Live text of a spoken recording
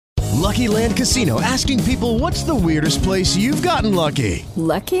Lucky Land Casino, asking people, what's the weirdest place you've gotten lucky?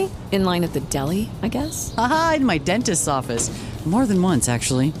 Lucky? In line at the deli, I guess? Aha, in my dentist's office. More than once,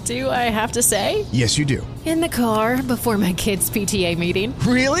 actually. Do I have to say? Yes, you do. In the car before my kids' PTA meeting.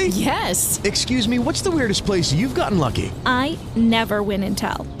 Really? Yes. Excuse me, what's the weirdest place you've gotten lucky? I never win and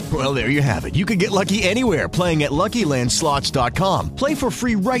tell. Well, there you have it. You can get lucky anywhere, playing at LuckyLandSlots.com. Play for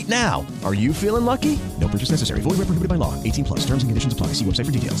free right now. Are you feeling lucky? No purchase necessary. Void where prohibited by law. 18 plus. Terms and conditions apply. See website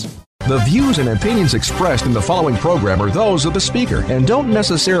for details. The views and opinions expressed in the following program are those of the speaker and don't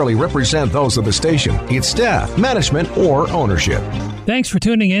necessarily represent those of the station, its staff, management, or ownership. Thanks for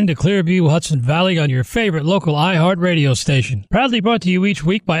tuning in to Clearview Hudson Valley on your favorite local iHeart radio station. Proudly brought to you each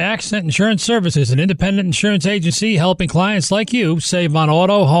week by Accent Insurance Services, an independent insurance agency helping clients like you save on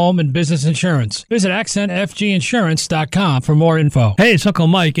auto, home, and business insurance. Visit accentfginsurance.com for more info. Hey, it's Uncle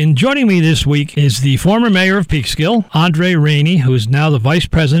Mike, and joining me this week is the former mayor of Peekskill, Andre Rainey, who is now the vice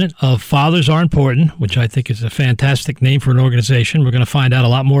president of Fathers Are Important, which I think is a fantastic name for an organization. We're going to find out a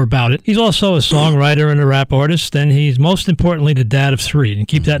lot more about it. He's also a songwriter and a rap artist, and he's most importantly the dad of 3. And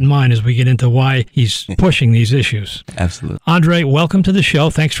keep that in mind as we get into why he's pushing these issues. Absolutely. Andre, welcome to the show.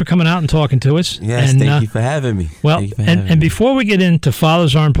 Thanks for coming out and talking to us. Yes, and, thank you for having me. Well, and before we get into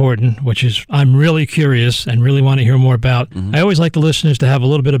Fathers Are Important, which is I'm really curious and really want to hear more about, I always like the listeners to have a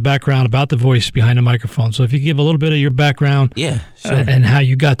little bit of background about the voice behind the microphone. So if you give a little bit of your background and how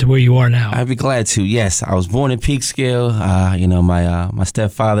you got to where you are now. I'd be glad to. Yes, I was born in Peekskill. My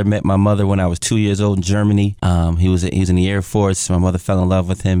stepfather met my mother when I was 2 years old in Germany. He was in the Air Force. My mother fell in love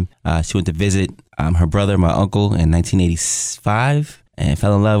with him. She went to visit her brother, my uncle, in 1985. And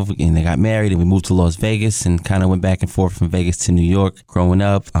fell in love, and they got married, and we moved to Las Vegas and kind of went back and forth from Vegas to New York. Growing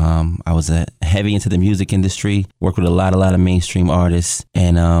up, I was heavy into the music industry, worked with a lot of mainstream artists,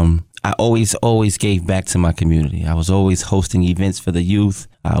 and I always gave back to my community. I was always hosting events for the youth,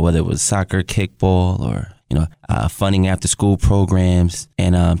 whether it was soccer, kickball, or funding after school programs,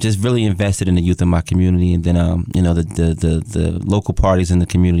 and just really invested in the youth of my community. And then the local parties in the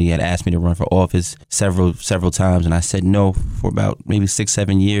community had asked me to run for office several times, and I said no for about maybe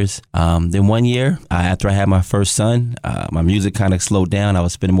 6-7 years. Then one year, after I had my first son, my music kind of slowed down. I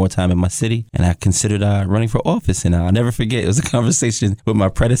was spending more time in my city, and I considered running for office. And I'll never forget, it was a conversation with my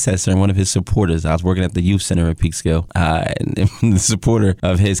predecessor and one of his supporters. I was working at the youth center in Peekskill, and the supporter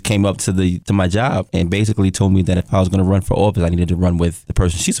of his came up to my job and basically told me that if I was going to run for office, I needed to run with the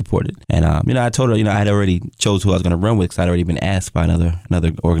person she supported. And I told her, I had already chose who I was going to run with because I'd already been asked by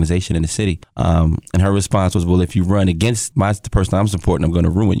another organization in the city. And her response was, well, if you run against the person I'm supporting, I'm going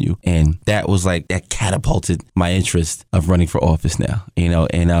to ruin you. And that was that catapulted my interest of running for office now.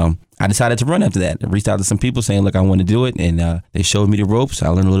 And I decided to run after that. I reached out to some people saying, look, I want to do it. And they showed me the ropes. I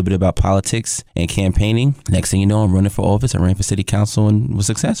learned a little bit about politics and campaigning. Next thing you know, I'm running for office. I ran for city council and was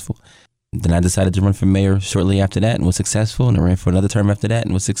successful. Then I decided to run for mayor shortly after that and was successful. And I ran for another term after that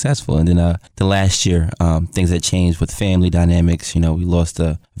and was successful. And then the last year, things had changed with family dynamics. We lost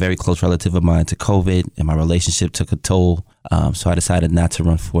a very close relative of mine to COVID, and my relationship took a toll. So I decided not to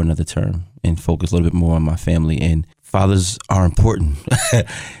run for another term and focus a little bit more on my family. And fathers are important.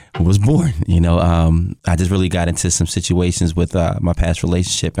 Was born, I just really got into some situations with my past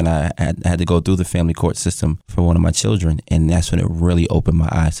relationship, and I had to go through the family court system for one of my children, and that's when it really opened my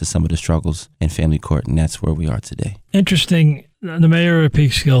eyes to some of the struggles in family court, and that's where we are today. Interesting. The mayor of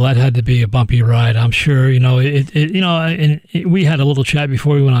Peekskill, that had to be a bumpy ride, I'm sure. We had a little chat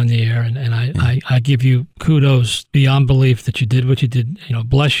before we went on the air, and I give you kudos beyond belief that you did what you did.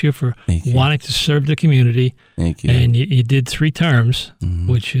 Bless you for wanting to serve the community. Thank you. And you did 3 terms,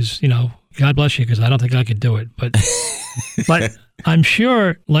 which is, God bless you, because I don't think I could do it. But I'm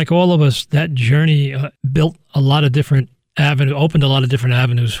sure, like all of us, that journey built a lot of different opened a lot of different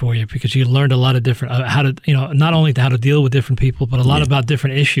avenues for you, because you learned a lot of different how to not only how to deal with different people, but a lot about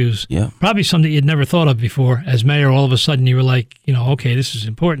different issues. Probably something you'd never thought of before. As mayor, all of a sudden you were like, okay, this is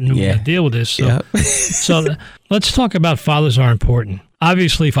important. We got to deal with this. So let's talk about Fathers Are Important.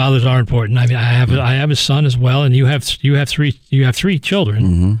 Obviously, fathers are important. I mean, I have a son as well, and you have 3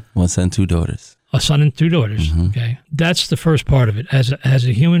 children. 1 son, 2 daughters. A son and 2 daughters. Okay, that's the first part of it. As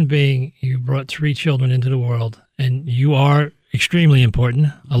a human being, you brought 3 children into the world, and you are extremely important,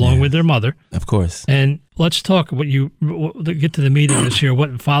 along with their mother. Of course. And let's talk get to the meat of this here,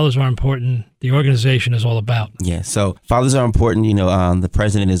 what Fathers Are Important, the organization, is all about. Yeah, so Fathers Are Important, the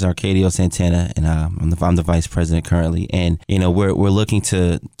president is Arcadio Santana, and I'm the vice president currently. And, we're looking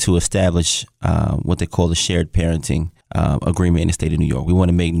to establish what they call the shared parenting agreement in the state of New York. We want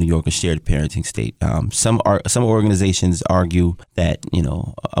to make New York a shared parenting state. Some organizations argue that,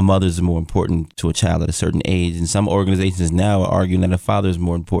 a mother is more important to a child at a certain age, and some organizations now are arguing that a father is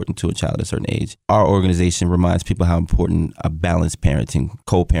more important to a child at a certain age. Our organization reminds people how important a balanced parenting,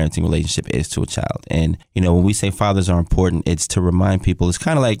 co-parenting relationship is to a child. And, when we say fathers are important, it's to remind people. It's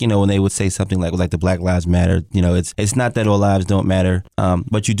kind of like, when they would say something like the Black Lives Matter, it's not that all lives don't matter,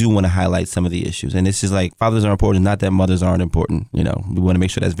 but you do want to highlight some of the issues. And this is like, fathers are important, not that mothers aren't important. We want to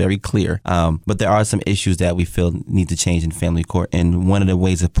make sure that's very clear. But there are some issues that we feel need to change in family court. And one of the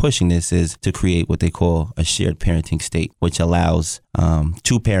ways of pushing this is to create what they call a shared parenting state, which allows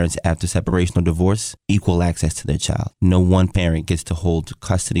two parents after separation or divorce equal access to their child. No one parent gets to hold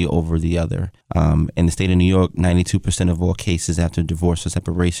custody over the other. In the state of New York, 92% of all cases after divorce or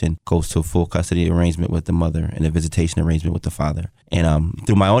separation goes to a full custody arrangement with the mother and a visitation arrangement with the father. And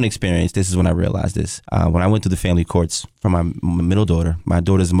through my own experience, this is when I realized this. When I went to the family courts for my middle daughter, my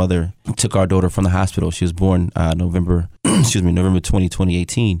daughter's mother took our daughter from the hospital. She was born November 20,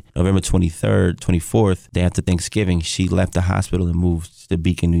 2018. November 23rd, 24th, day after Thanksgiving, she left the hospital and moved to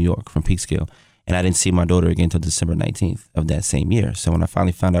Beacon, New York from Peekskill. And I didn't see my daughter again until December 19th of that same year. So when I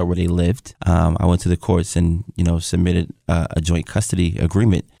finally found out where they lived, I went to the courts and, submitted a joint custody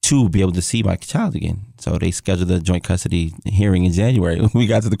agreement to be able to see my child again. So they scheduled a joint custody hearing in January. When we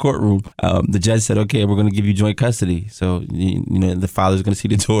got to the courtroom, the judge said, okay, we're going to give you joint custody. So, the father's going to see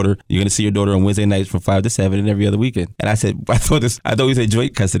the daughter. You're going to see your daughter on Wednesday nights from 5 to 7 and every other weekend. And I said, I thought we said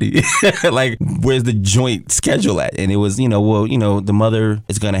joint custody. Like, where's the joint schedule at? And it was, the mother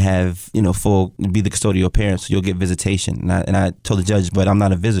is going to have, be the custodial parent. So you'll get visitation. And I told the judge, but I'm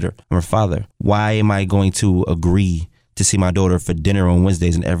not a visitor. I'm her father. Why am I going to agree to see my daughter for dinner on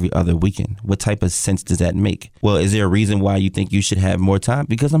Wednesdays and every other weekend? What type of sense does that make? Well, is there a reason why you think you should have more time?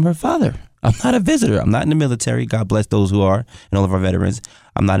 Because I'm her father. I'm not a visitor. I'm not in the military. God bless those who are and all of our veterans.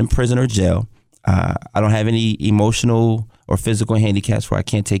 I'm not in prison or jail. I don't have any emotional or physical handicaps where I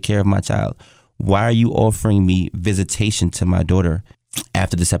can't take care of my child. Why are you offering me visitation to my daughter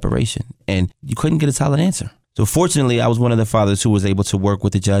after the separation? And you couldn't get a solid answer. So fortunately, I was one of the fathers who was able to work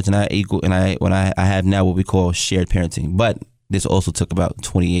with the judge, and I have now what we call shared parenting. But this also took about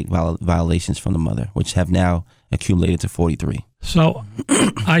 28 violations from the mother, which have now accumulated to 43. So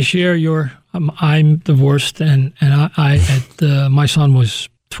I share I'm divorced, and my son was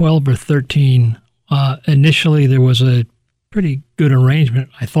 12 or 13. Initially, there was a pretty good arrangement.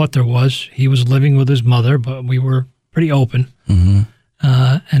 I thought there was. He was living with his mother, but we were pretty open. Mm-hmm.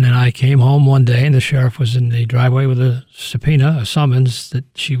 And then I came home one day, and the sheriff was in the driveway with a subpoena, a summons, that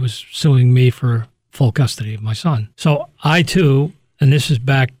she was suing me for full custody of my son. So I, too, and this is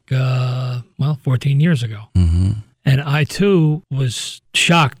back, 14 years ago. Mm-hmm. And I, too, was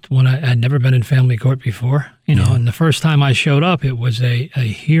shocked when I had never been in family court before. And the first time I showed up, it was a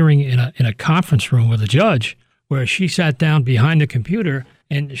hearing in a conference room with a judge where she sat down behind the computer,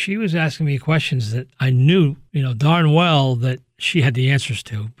 and she was asking me questions that I knew, darn well that she had the answers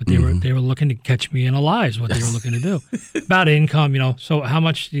to, but they were looking to catch me in a lie is what they were looking to do. About income, so how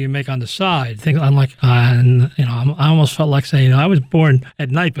much do you make on the side? I'm like, I almost felt like saying, I was born at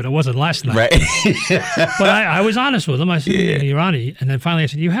night, but it wasn't last night. Right. But I was honest with them. I said, Your Honor, and then finally I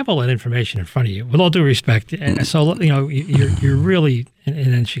said, you have all that information in front of you, with all due respect. And so, you're really,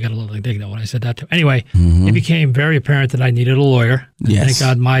 and then she got a little indignant when I said that too. Anyway, it became very apparent that I needed a lawyer. Yes. Thank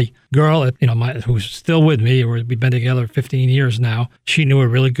God my girl, who's still with me, we've been together 15 years now, she knew a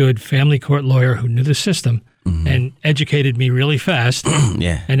really good family court lawyer who knew the system and educated me really fast. And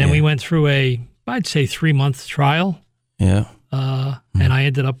then we went through I'd say 3-month trial. Yeah. And I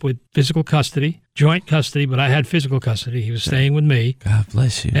ended up with physical custody, joint custody, but I had physical custody. He was staying with me. God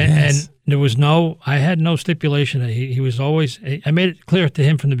bless you. And there was I had no stipulation. He was always, I made it clear to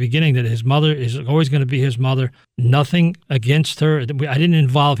him from the beginning that his mother is always going to be his mother. Nothing against her. I didn't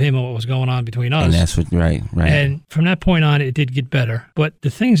involve him in what was going on between us. And that's right. And from that point on, it did get better. But the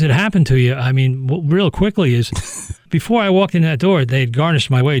things that happened to you, real quickly is, before I walked in that door, they had garnished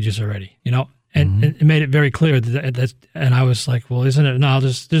my wages already, And it made it very clear that, and I was like, well, isn't it? No,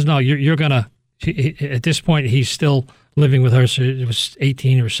 there's no, you're going to, at this point, he's still living with her. So it was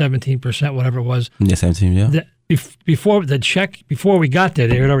 18 or 17%, whatever it was. Yeah, 17, yeah. Before the check, before we got there,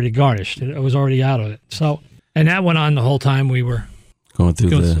 they had already garnished. It was already out of it. So, and that went on the whole time we were going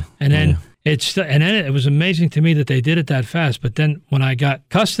through and then it was amazing to me that they did it that fast. But then when I got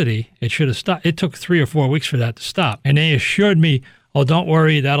custody, it should have stopped. It took 3 or 4 weeks for that to stop. And they assured me, oh, don't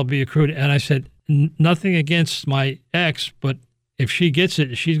worry, that'll be accrued. And I said, nothing against my ex, but if she gets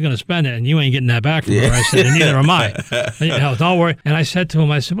it, she's going to spend it, and you ain't getting that back from her. I said, and neither am I. Don't worry. And I said to him,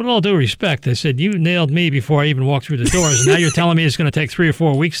 with all due respect, I said, you nailed me before I even walked through the doors, and now you're telling me it's going to take 3 or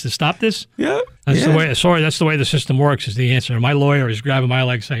 4 weeks to stop this? Yeah. That's the way. Sorry, that's the way the system works. Is the answer? My lawyer is grabbing my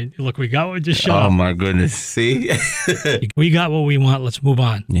leg, saying, "Look, we got what just shut up. Oh my goodness! See, we got what we want. Let's move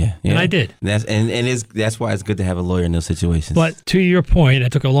on." Yeah. And I did. That's why it's good to have a lawyer in those situations. But to your point,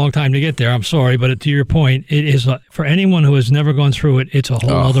 it took a long time to get there. I'm sorry, but to your point, it is for anyone who has never gone through it. It's a whole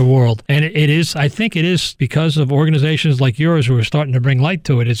other world, and it is. I think it is because of organizations like yours who are starting to bring light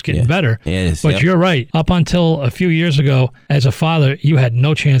to it. It's getting better. It is. But you're right. Up until a few years ago, as a father, you had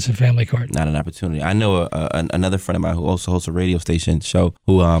no chance in Family Court. Not an opportunity. I know another friend of mine who also hosts a radio station show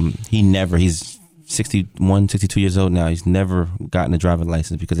who he's 61, 62 years old now. He's never gotten a driver's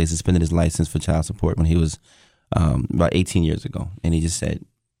license because they suspended his license for child support when he was about 18 years ago. And he just said,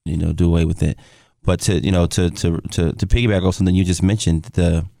 do away with it. But to piggyback off something you just mentioned,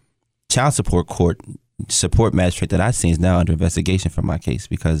 the child support court support magistrate that I've seen is now under investigation for my case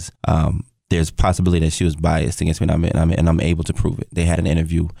because there's possibility that she was biased against me, and I'm able to prove it. They had an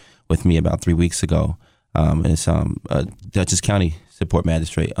interview with me about 3 weeks ago. And it's Dutchess County support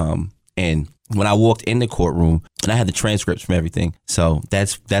magistrate. And when I walked in the courtroom, and I had the transcripts from everything, so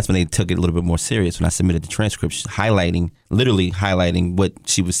that's when they took it a little bit more serious. When I submitted the transcripts, literally highlighting what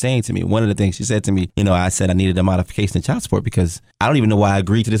she was saying to me. One of the things she said to me, I said I needed a modification of child support because I don't even know why I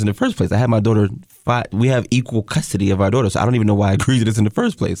agreed to this in the first place. I had my daughter. We have equal custody of our daughter, so I don't even know why I agreed to this in the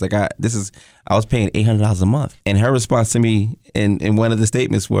first place. I was paying $800 a month, and her response to me in one of the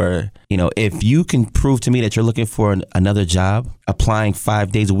statements were, if you can prove to me that you're looking for another job, applying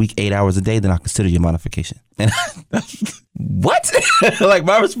 5 days a week, 8 hours a day, then I'll consider your modification. And what?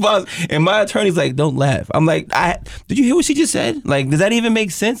 My response, and my attorney's like, don't laugh. I'm like, did you hear what she just said? Does that even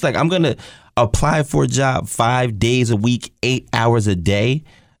make sense? I'm gonna apply for a job 5 days a week, 8 hours a day,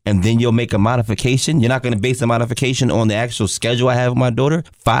 and then you'll make a modification? You're not going to base the modification on the actual schedule I have with my daughter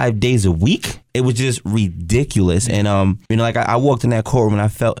 5 days a week? It was just ridiculous. And, I walked in that courtroom and I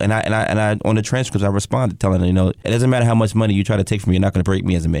felt, and I on the transcripts, I responded telling her, it doesn't matter how much money you try to take from me, you're not going to break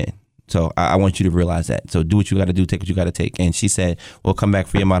me as a man. So I want you to realize that. So do what you got to do, take what you got to take. And she said, we'll come back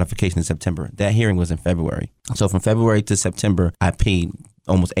for your modification in September. That hearing was in February. So from February to September, I paid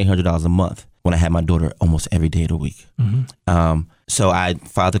almost $800 a month when I had my daughter almost every day of the week. Mm-hmm. So I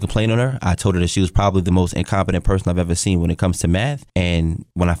filed a complaint on her. I told her that she was probably the most incompetent person I've ever seen when it comes to math. And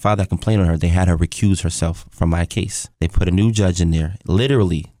when I filed that complaint on her, they had her recuse herself from my case. They put a new judge in there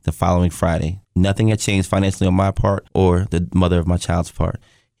literally the following Friday. Nothing had changed financially on my part or the mother of my child's part.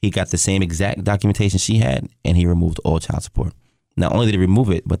 He got the same exact documentation she had, and he removed all child support. Not only did he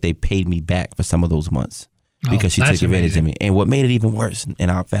remove it, but they paid me back for some of those months because she took advantage of me. And what made it even worse,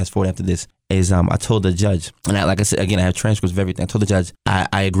 and I'll fast forward after this, is I told the judge, and like I said, again, I have transcripts of everything. I told the judge,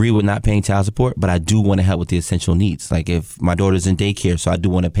 I agree with not paying child support, but I do want to help with the essential needs. If my daughter's in daycare, so I do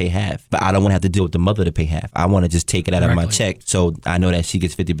want to pay half, but I don't want to have to deal with the mother to pay half. I want to just take it out of my check, so I know that she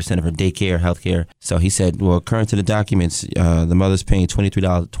gets 50% of her daycare, healthcare. So he said, well, according to the documents, the mother's paying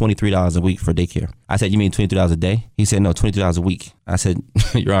 $23 a week for daycare. I said, you mean $23 a day? He said, no, $23 a week. I said,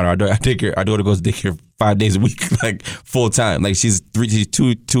 Your Honor, our daughter goes to daycare 5 days a week, full time. She's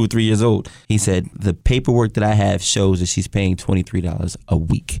 2 or 3 years old. He said, the paperwork that I have shows that she's paying $23 a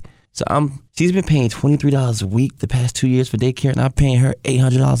week. So she's been paying $23 a week the past 2 years for daycare, and I'm paying her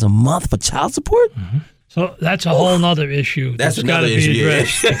 $800 a month for child support? Mm-hmm. So that's a whole nother issue. That's got to be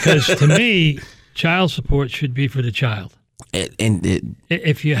addressed. Because to me, child support should be for the child.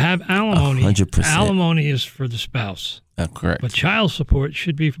 If you have alimony, 100%. Alimony is for the spouse. Correct. But child support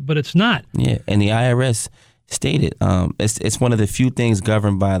should be, but it's not. Yeah, and the IRS stated it's one of the few things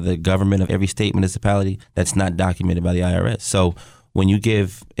governed by the government of every state, municipality that's not documented by the IRS. So when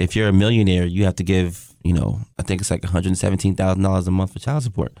if you're a millionaire, you have to give, I think it's $117,000 a month for child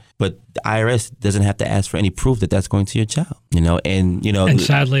support. But the IRS doesn't have to ask for any proof that that's going to your child, And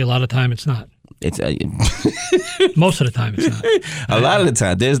sadly, a lot of time it's not. It's most of the time it's not. A lot of the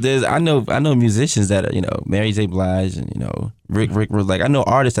time, there's I know musicians that are, Mary J. Blige and Rick I know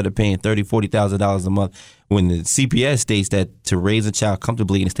artists that are paying $30,000-$40,000 a month when the CPS states that to raise a child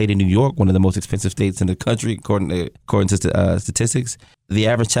comfortably in the state of New York, one of the most expensive states in the country, according to statistics, the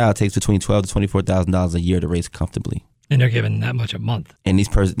average child takes between $12,000 to $24,000 a year to raise comfortably, and they're given that much a month. And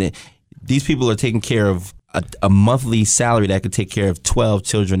these people are taking care of a monthly salary that could take care of 12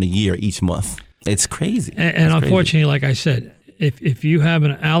 children a year each month. It's crazy. And unfortunately, like I said, If you have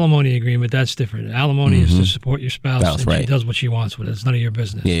an alimony agreement, that's different. Alimony is to support your spouse, and right. she does what she wants with it. It's none of your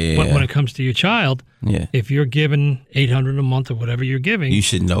business. Yeah. But when it comes to your child, if you're given $800 a month or whatever you're giving, you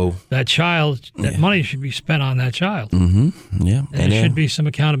should know that child, that money should be spent on that child. Mm-hmm. Yeah. And there should be some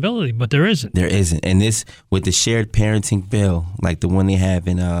accountability, but there isn't. There isn't. And this, with the shared parenting bill, like the one they have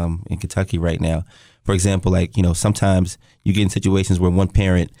in Kentucky right now, for example, like, sometimes you get in situations where one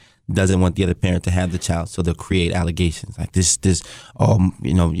parent doesn't want the other parent to have the child, so they'll create allegations like this,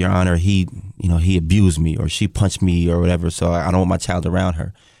 Your Honor, he abused me, or she punched me, or whatever, so I don't want my child around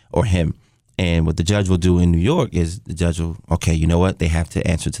her or him. And what the judge will do in New York is the judge will, okay, you know what? They have to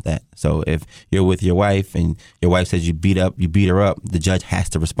answer to that. So if you're with your wife and your wife says you beat her up, the judge has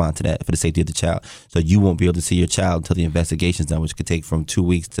to respond to that for the safety of the child. So you won't be able to see your child until the investigation's done, which could take from 2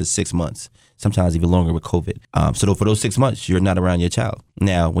 weeks to 6 months, sometimes even longer with COVID. So for those 6 months, you're not around your child.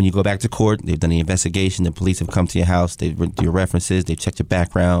 Now, when you go back to court, they've done the investigation, the police have come to your house, they've read your references, they've checked your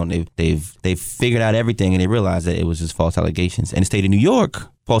background, they've figured out everything, and they realized that it was just false allegations. In the state of New York,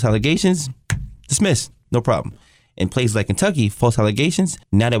 false allegations, dismissed, no problem. In places like Kentucky, false allegations,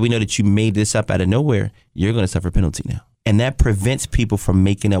 now that we know that you made this up out of nowhere, you're going to suffer a penalty now. And that prevents people from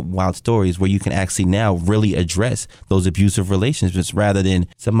making up wild stories where you can actually now really address those abusive relationships rather than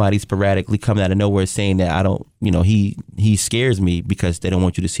somebody sporadically coming out of nowhere saying that he scares me because they don't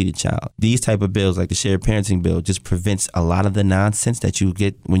want you to see the child. These type of bills, like the shared parenting bill, just prevents a lot of the nonsense that you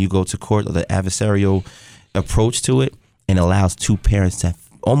get when you go to court, or the adversarial approach to it, and allows two parents to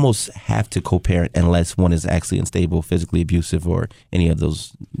almost have to co-parent unless one is actually unstable, physically abusive, or any of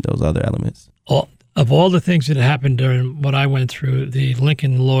those other elements. Of all the things that happened during what I went through, the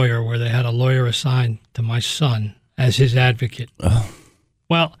Lincoln lawyer, where they had a lawyer assigned to my son as his advocate. Oh.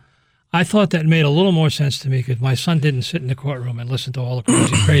 Well, I thought that made a little more sense to me because my son didn't sit in the courtroom and listen to all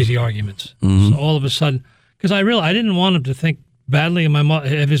the crazy arguments. Mm-hmm. So all of a sudden, because I didn't want him to think badly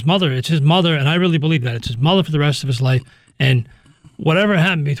of his mother. It's his mother, and I really believe that. It's his mother for the rest of his life, and whatever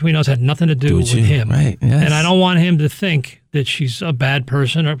happened between us had nothing to do with him. Right, yes. And I don't want him to think that she's a bad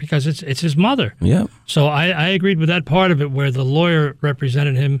person, or because it's his mother. Yeah. So I agreed with that part of it where the lawyer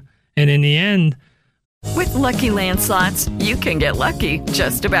represented him. And in the end... With Lucky Land Slots, you can get lucky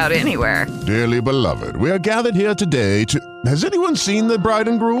just about anywhere. Dearly beloved, we are gathered here today to... Has anyone seen the bride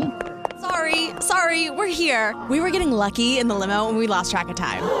and groom? Sorry, we're here. We were getting lucky in the limo and we lost track of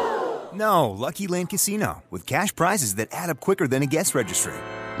time. No, Lucky Land Casino, with cash prizes that add up quicker than a guest registry.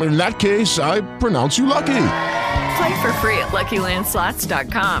 In that case, I pronounce you lucky. Play for free at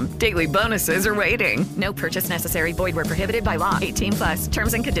LuckyLandSlots.com. Daily bonuses are waiting. No purchase necessary. Void where prohibited by law. 18+.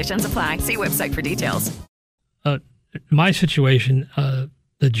 Terms and conditions apply. See website for details. My situation,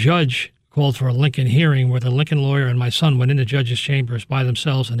 the judge called for a Lincoln hearing where the Lincoln lawyer and my son went in the judge's chambers by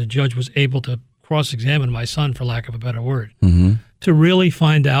themselves, and the judge was able to cross-examine my son, for lack of a better word, to really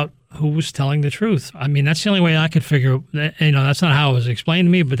find out who was telling the truth. I mean, that's the only way I could figure. That's not how it was explained to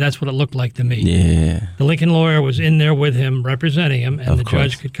me, but that's what it looked like to me. Yeah. The Lincoln lawyer was in there with him, representing him, and the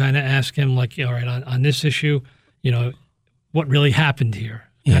judge could kind of ask him, like, all right, on this issue, what really happened here,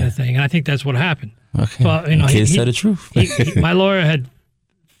 kind of thing. And I think that's what happened. Okay. So, Kids tell the truth. My lawyer had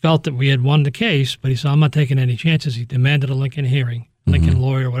felt that we had won the case, but he said, I'm not taking any chances. He demanded a Lincoln hearing, Lincoln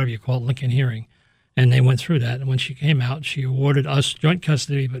lawyer, whatever you call it, Lincoln hearing. And they went through that. And when she came out, she awarded us joint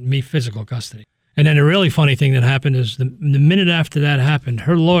custody, but me physical custody. And then a really funny thing that happened is the minute after that happened,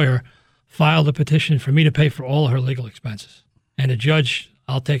 her lawyer filed a petition for me to pay for all of her legal expenses. And the judge,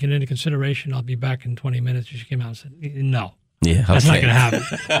 I'll take it into consideration. I'll be back in 20 minutes. She came out and said, no. Yeah, that's not going to happen.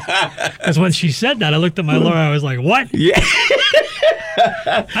 Because when she said that, I looked at my lawyer. I was like, what? Yeah.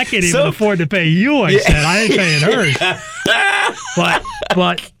 I can't even afford to pay you, I said. I ain't paying hers.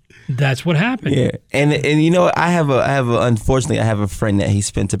 But that's what happened. Yeah, and I have unfortunately I have a friend that he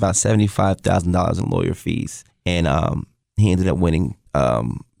spent about $75,000 in lawyer fees, and he ended up winning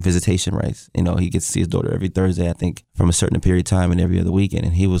visitation rights. He gets to see his daughter every Thursday, I think, from a certain period of time, and every other weekend.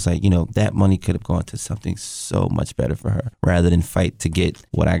 And he was like, that money could have gone to something so much better for her rather than fight to get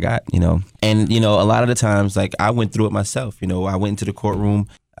what I got. And a lot of the times, like, I went through it myself. I went into the courtroom.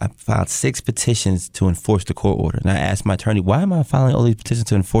 I filed 6 petitions to enforce the court order. And I asked my attorney, why am I filing all these petitions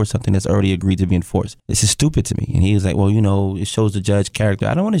to enforce something that's already agreed to be enforced? This is stupid to me. And he was like, well, it shows the judge character.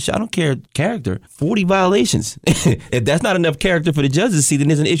 I don't care character. 40 violations. If that's not enough character for the judge to see, then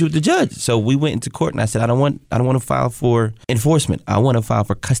there's an issue with the judge. So we went into court and I said, I don't want to file for enforcement. I want to file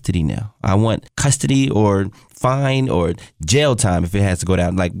for custody now. I want custody or fine or jail time if it has to go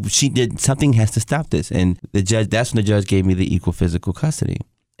down. Like, something has to stop this. And that's when the judge gave me the equal physical custody.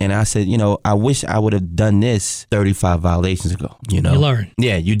 And I said, I wish I would have done this 35 violations ago. You learn.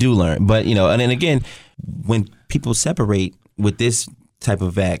 Yeah, you do learn. But, and then again, when people separate, with this type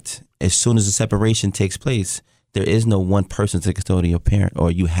of act, as soon as the separation takes place, there is no one person to custodial parent,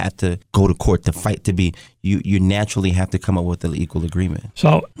 or you have to go to court to fight to be. You naturally have to come up with an equal agreement.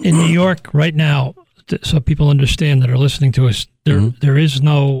 So in New York right now, so people understand that are listening to us, there is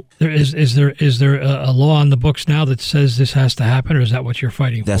there a law on the books now that says this has to happen, or is that what you're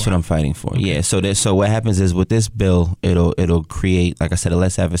fighting for? That's what I'm fighting for. Okay. Yeah. So what happens is with this bill, it'll create, like I said, a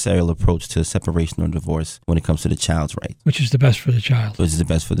less adversarial approach to separation or divorce when it comes to the child's rights. Which is the best for the child. Which is the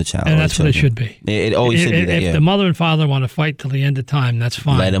best for the child. And that's what it should be. It always should be that. If the mother and father want to fight till the end of time, that's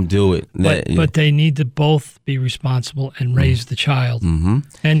fine. Let them do it. But they need to both be responsible and raise the child. Mm-hmm.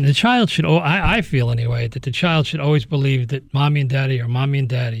 And the child should. I feel anyway that the child should always believe that mommy and daddy are mommy and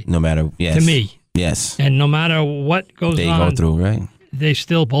daddy. No matter, yes. To me. Yes. And no matter what goes they on. They go through, right? They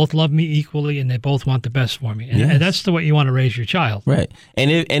still both love me equally, and they both want the best for me. And that's the way you want to raise your child. Right.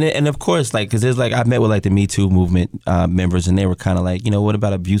 And of course, like, because there's like, I've met with like the Me Too movement members, and they were kind of like, what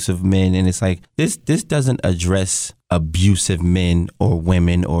about abusive men? And it's like, this doesn't address abusive men or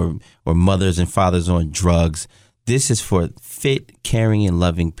women or mothers and fathers on drugs. This is for fit, caring, and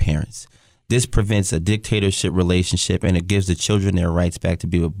loving parents. This prevents a dictatorship relationship, and it gives the children their rights back to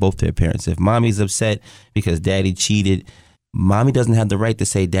be with both their parents. If mommy's upset because daddy cheated, mommy doesn't have the right to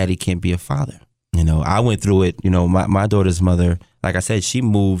say daddy can't be a father. I went through it. My daughter's mother, like I said, she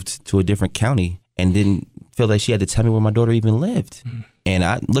moved to a different county and didn't feel like she had to tell me where my daughter even lived. And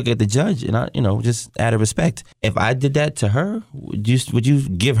I look at the judge and I, just out of respect, if I did that to her, would you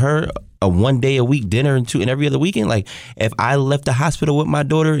give her a 1 day a week dinner and every other weekend? Like, if I left the hospital with my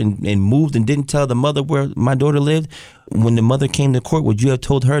daughter and moved and didn't tell the mother where my daughter lived, when the mother came to court, would you have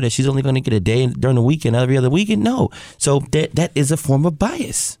told her that she's only going to get a day during the weekend, every other weekend? No. So that is a form of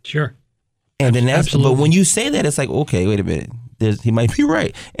bias. Sure. And then Absolutely. But when you say that, it's like, okay, wait a minute. He might be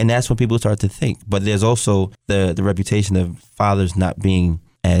right. And that's when people start to think. But there's also the reputation of fathers not being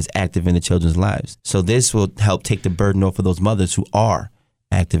as active in the children's lives. So this will help take the burden off of those mothers who are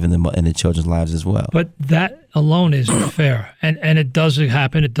active in the children's lives as well. But that alone isn't fair. And it does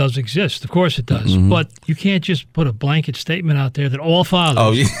happen. It does exist. Of course it does. Mm-hmm. But you can't just put a blanket statement out there that all fathers...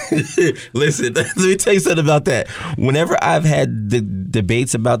 Oh, yeah. Listen, let me tell you something about that. Whenever I've had the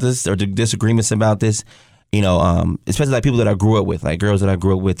debates about this or the disagreements about this, especially like people that I grew up with, like girls that I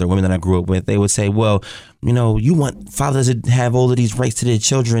grew up with or women that I grew up with, they would say, well, you want fathers to have all of these rights to their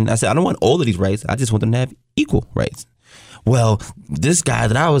children. I said, I don't want all of these rights. I just want them to have equal rights. Well, this guy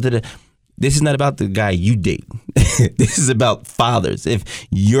that I was with, this is not about the guy you date. This is about fathers. If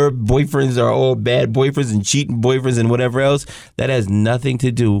your boyfriends are all bad boyfriends and cheating boyfriends and whatever else, that has nothing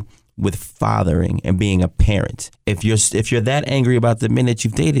to do with fathering and being a parent. If you're that angry about the men that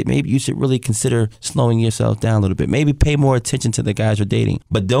you've dated, maybe you should really consider slowing yourself down a little bit. Maybe pay more attention to the guys you're dating.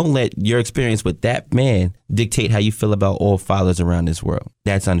 But don't let your experience with that man dictate how you feel about all fathers around this world.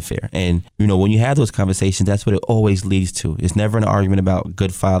 That's unfair. And, when you have those conversations, that's what it always leads to. It's never an argument about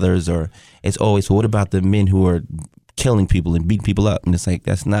good fathers, or it's always, well, what about the men who are killing people and beating people up? And it's like,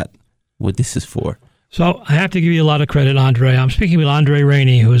 that's not what this is for. So I have to give you a lot of credit, Andre. I'm speaking with Andre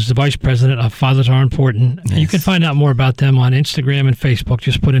Rainey, who is the vice president of Fathers Are Important. Yes. You can find out more about them on Instagram and Facebook.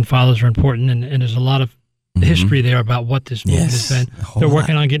 Just put in Fathers Are Important, and there's a lot of history there about what this movement has been. They're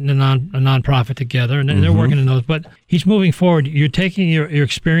working on getting a nonprofit together, and they're working on those. But he's moving forward. You're taking your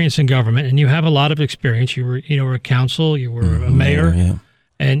experience in government, and you have a lot of experience. You were a council, you were a mayor,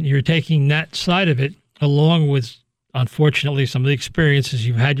 and you're taking that side of it along with, unfortunately, some of the experiences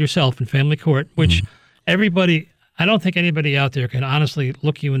you've had yourself in family court, which I don't think anybody out there can honestly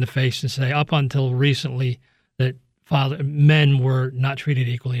look you in the face and say, up until recently, that men were not treated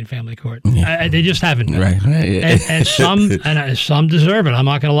equally in family court. Yeah. They just haven't been. Right. Yeah. And some deserve it. I'm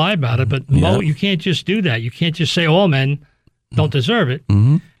not going to lie about it, but you can't just do that. You can't just say all men don't deserve it.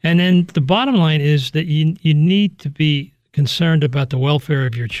 Mm-hmm. And then the bottom line is that you need to be concerned about the welfare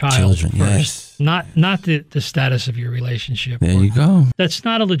of your children first, not the status of your relationship. There you go. That's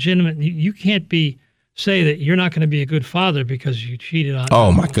not a legitimate. You can't say that you're not going to be a good father because you cheated on.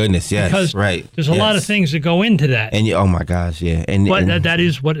 Oh my goodness, yes, because right. There's a lot of things that go into that. And oh my gosh, yeah. But that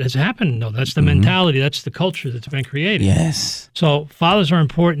is what has happened, though. That's the mentality. That's the culture that's been created. Yes. So Fathers Are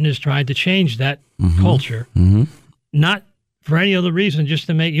Important is trying to change that culture, not for any other reason, just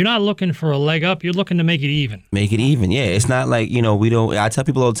to you're not looking for a leg up, you're looking to make it even. Make it even, yeah. It's not like, I tell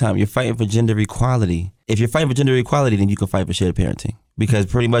people all the time, you're fighting for gender equality. If you're fighting for gender equality, then you can fight for shared parenting. Because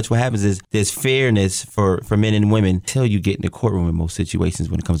pretty much what happens is there's fairness for men and women until you get in the courtroom in most situations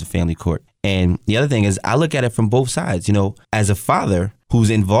when it comes to family court. And the other thing is I look at it from both sides. As a father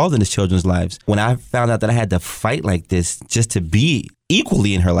who's involved in his children's lives, when I found out that I had to fight like this just to be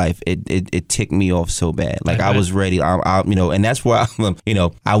equally in her life, it ticked me off so bad. Like I was ready. And that's why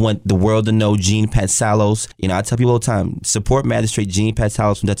I want the world to know Gene Patsalos. I tell people all the time, support Magistrate Gene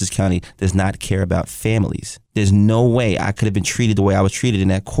Patsalos from Dutchess County does not care about families. There's no way I could have been treated the way I was treated in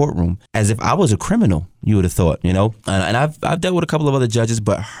that courtroom, as if I was a criminal, you would have thought, And I've dealt with a couple of other judges,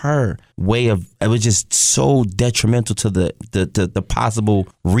 but her way it was just so detrimental to the possible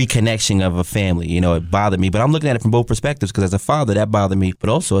reconnection of a family. It bothered me. But I'm looking at it from both perspectives, because as a father, that bothered me, but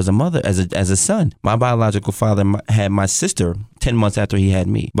also as a mother, as a son. My biological father had my sister 10 months after he had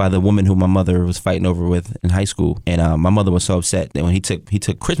me by the woman who my mother was fighting over with in high school. And my mother was so upset that when he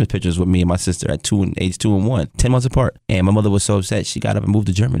took Christmas pictures with me and my sister at age 2 and 1, 10 months apart. And my mother was so upset, she got up and moved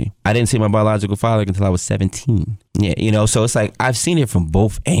to Germany. I didn't see my biological father until I was 17. Yeah, so it's like I've seen it from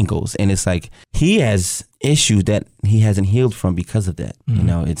both angles. And it's like he has issues that he hasn't healed from because of that.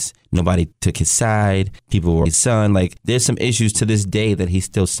 It's nobody took his side. People were his son. Like there's some issues to this day that he's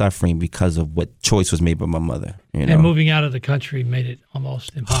still suffering because of what choice was made by my mother. And moving out of the country made it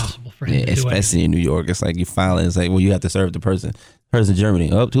almost impossible for him to do anything. Especially in New York. It's like it's like, well, you have to serve the person. Hers in Germany.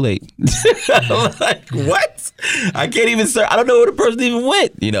 Oh, too late. I'm like, what? I can't even serve. I don't know where the person even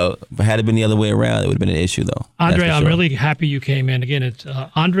went. But had it been the other way around, it would have been an issue, though. Andre, I'm really happy you came in. Again, it's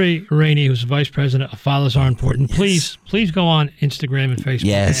Andre Rainey, who's the vice president of Fathers Are Important. Yes. Please go on Instagram and Facebook.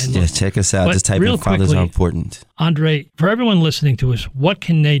 Yes, just check us out. Just type in Fathers Are Important. Andre, for everyone listening to us, what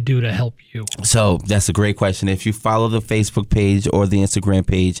can they do to help you? So that's a great question. If you follow the Facebook page or the Instagram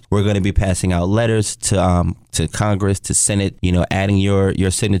page, we're going to be passing out letters to Congress, to Senate. Adding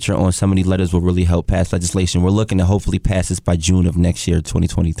your signature on some of these letters will really help pass legislation. We're looking to hopefully pass this by June of next year,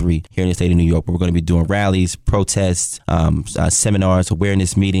 2023, here in the state of New York. But we're going to be doing rallies, protests, seminars,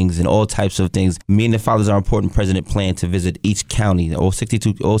 awareness meetings, and all types of things. Me and the Fathers Are Important president plan to visit each county, all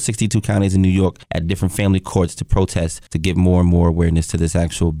 62 counties in New York, at different family courts to protest, to give more and more awareness to this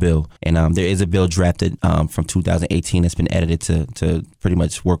actual bill. And there is a bill drafted from 2018 that's been edited to pretty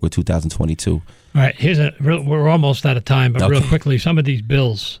much work with 2022. All right, we're almost out of time, but real quickly, some of these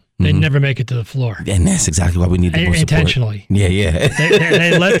bills, they never make it to the floor. And that's exactly why we need the more support. Intentionally. Yeah.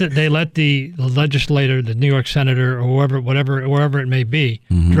 they let the legislator, the New York senator, or wherever it may be,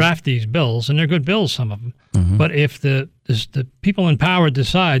 draft these bills, and they're good bills, some of them. But if the people in power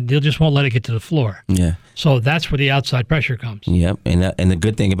decide, they just won't let it get to the floor. Yeah. So that's where the outside pressure comes. Yep. And the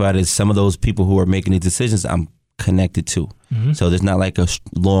good thing about it is some of those people who are making these decisions, I'm connected to. So there's not like a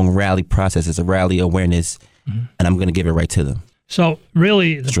long rally process. It's a rally awareness, and I'm going to give it right to them. So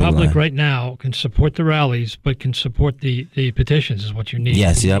really, the public right now can support the rallies, but can support the petitions is what you need.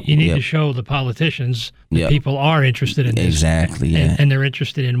 Yes, you need to show the politicians that people are interested in this. Exactly, and they're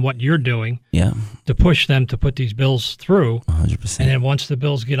interested in what you're doing to push them to put these bills through. 100%. And then once the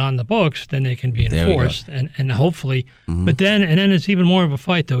bills get on the books, then they can be enforced, and hopefully. But then it's even more of a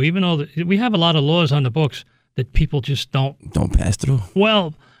fight, though. Even though we have a lot of laws on the books that people just don't pass through.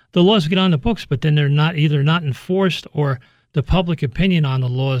 Well, the laws get on the books, but then they're not enforced, or the public opinion on the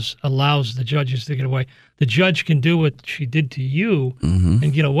laws allows the judges to get away. The judge can do what she did to you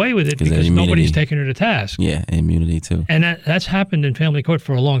and get away with it because nobody's taking her to task. Yeah, immunity too. And that's happened in family court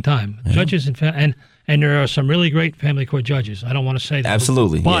for a long time. Yeah. Judges and there are some really great family court judges. I don't want to say that.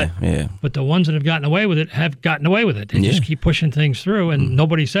 Absolutely. But the ones that have gotten away with it have gotten away with it. They just keep pushing things through, and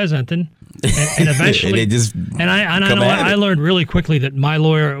nobody says anything. And eventually, I learned really quickly that my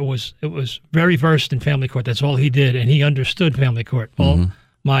lawyer was very versed in family court. That's all he did, and he understood family court. Well,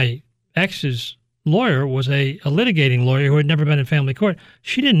 my ex's lawyer was a litigating lawyer who had never been in family court.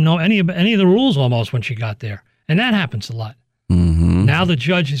 She didn't know any of the rules almost when she got there, and that happens a lot. Now the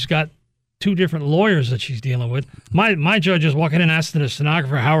judge has got 2 different lawyers that she's dealing with. My judge is walking in asking the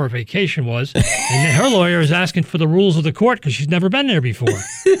stenographer how her vacation was, and her lawyer is asking for the rules of the court because she's never been there before.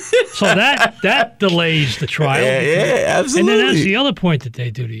 So that delays the trial. Yeah, absolutely. And then that's the other point that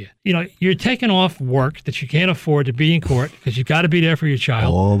they do to you. You're taking off work that you can't afford to be in court because you've got to be there for your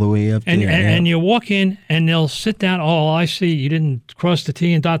child. All the way up there. And you walk in and they'll sit down. Oh, I see. You didn't cross the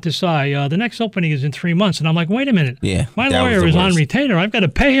T and dot this I. The next opening is in 3 months. And I'm like, wait a minute. Yeah. My lawyer is on retainer. I've got to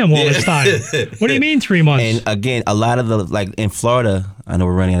pay him all this time. What do you mean 3 months? And again, a lot of in Florida, I know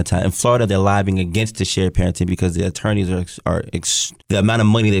we're running out of time. In Florida, they're lobbying against the shared parenting because the attorneys are the amount of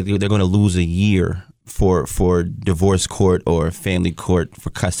money that they're going to lose a year for divorce court or family court for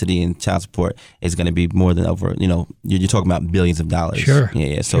custody and child support is going to be more than over, you're talking about billions of dollars. Sure.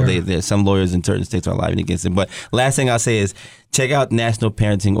 Yeah. So there's some lawyers in certain states are lobbying against it. But last thing I'll say is check out National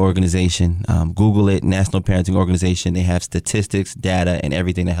Parenting Organization. Google it, National Parenting Organization. They have statistics, data, and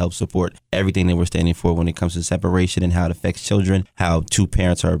everything that helps support everything that we're standing for when it comes to separation and how it affects children, how two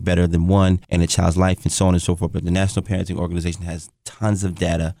parents are better than one in a child's life, and so on and so forth. But the National Parenting Organization has tons of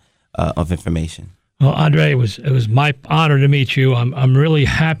data of information. Well, Andre, it was my honor to meet you. I'm really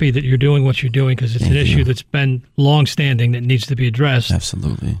happy that you're doing what you're doing because it's an issue that's been long-standing that needs to be addressed.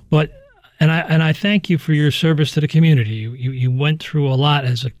 Absolutely. But and I thank you for your service to the community. You went through a lot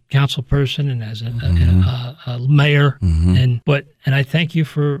as a council person and as a mayor, and I thank you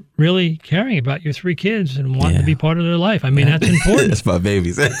for really caring about your 3 kids and wanting to be part of their life. I mean, that's important. That's my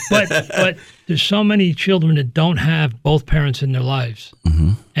babies. but there's so many children that don't have both parents in their lives,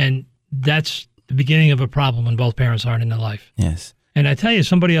 and that's the beginning of a problem when both parents aren't in their life. Yes. And I tell you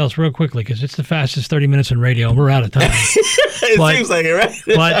somebody else real quickly, because it's the fastest 30 minutes in radio, and we're out of time. Seems like it, right?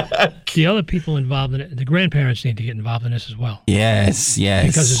 But the other people involved in it, the grandparents need to get involved in this as well. Yes.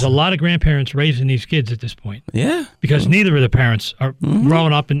 Because there's a lot of grandparents raising these kids at this point. Yeah. Because neither of the parents are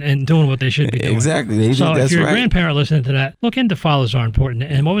growing up and doing what they should be doing. Exactly. So if you're a grandparent listening to that, look into fathers are important.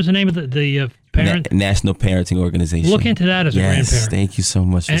 And what was the name of the parent? National Parenting Organization. Look into that as a grandparent. Thank you so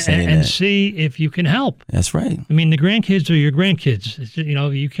much for saying that. And see if you can help. That's right. I mean, the grandkids are your grandkids. It's,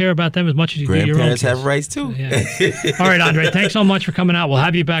 you care about them as much as you do your own kids. Grandparents have rights too. Yeah. All right, Andre, thanks so much for coming out. We'll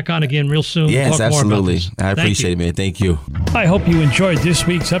have you back on again real soon. Yes, talk absolutely. More about I appreciate it, man. Thank you. I hope you enjoyed this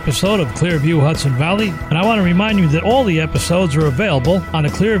week's episode of Clearview Hudson Valley, and I want to remind you that all the episodes are available on the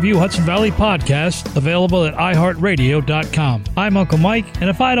Clearview Hudson Valley podcast, available at iHeartRadio.com. I'm Uncle Mike, and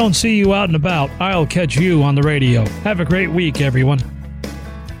if I don't see you out and about, I'll catch you on the radio. Have a great week, everyone.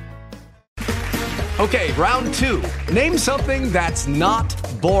 Okay, round 2. Name something that's not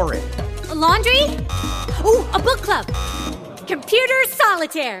boring. A laundry? Ooh, a book club. Computer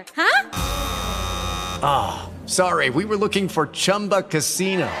solitaire, huh? Ah, sorry, we were looking for Chumba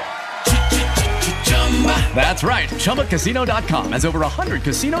Casino. That's right, ChumbaCasino.com has over 100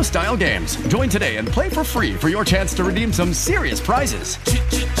 casino-style games. Join today and play for free for your chance to redeem some serious prizes.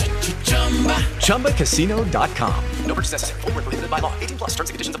 ChumbaCasino.com. No purchase necessary. Void where prohibited by law. 18+ terms and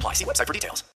conditions apply. See website for details.